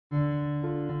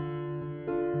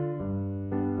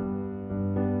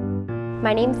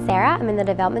My name's Sarah, I'm in the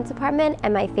development department,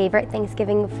 and my favorite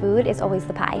Thanksgiving food is always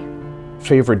the pie.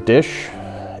 Favorite dish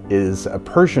is a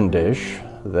Persian dish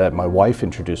that my wife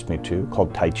introduced me to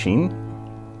called taichin.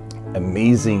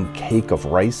 Amazing cake of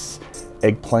rice,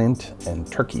 eggplant, and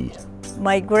turkey.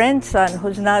 My grandson,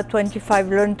 who's now 25,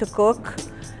 learned to cook,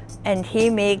 and he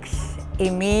makes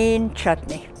a mean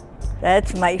chutney.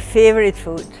 That's my favorite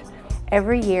food.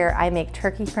 Every year I make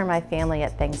turkey for my family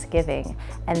at Thanksgiving,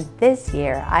 and this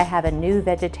year I have a new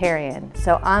vegetarian,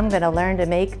 so I'm going to learn to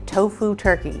make tofu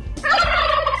turkey.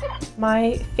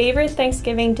 My favorite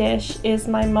Thanksgiving dish is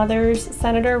my mother's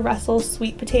Senator Russell's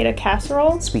sweet potato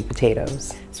casserole. Sweet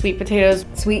potatoes. Sweet potatoes.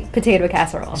 Sweet potato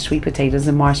casserole. Sweet potatoes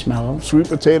and marshmallows. Sweet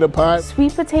potato pie.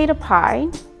 Sweet potato pie.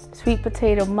 Sweet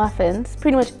potato muffins.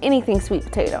 Pretty much anything sweet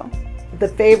potato. The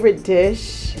favorite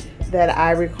dish that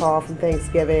I recall from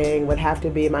Thanksgiving would have to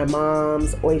be my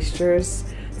mom's oysters,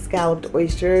 scalloped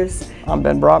oysters. I'm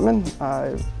Ben Brotman.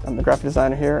 I'm the graphic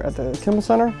designer here at the Kimmel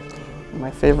Center.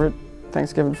 My favorite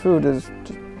Thanksgiving food is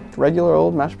just regular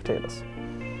old mashed potatoes.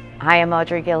 Hi, I'm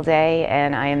Audrey Gilday,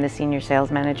 and I am the senior sales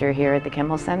manager here at the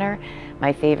Kimmel Center.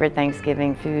 My favorite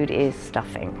Thanksgiving food is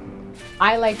stuffing.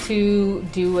 I like to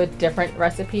do a different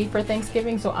recipe for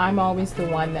Thanksgiving, so I'm always the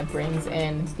one that brings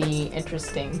in the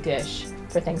interesting dish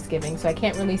for Thanksgiving. So I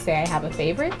can't really say I have a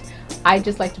favorite. I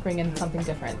just like to bring in something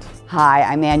different. Hi,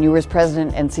 I'm Ann Ewers,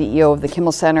 President and CEO of the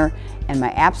Kimmel Center, and my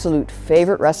absolute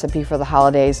favorite recipe for the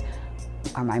holidays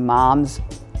are my mom's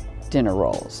dinner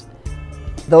rolls.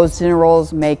 Those dinner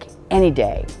rolls make any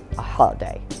day a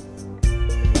holiday.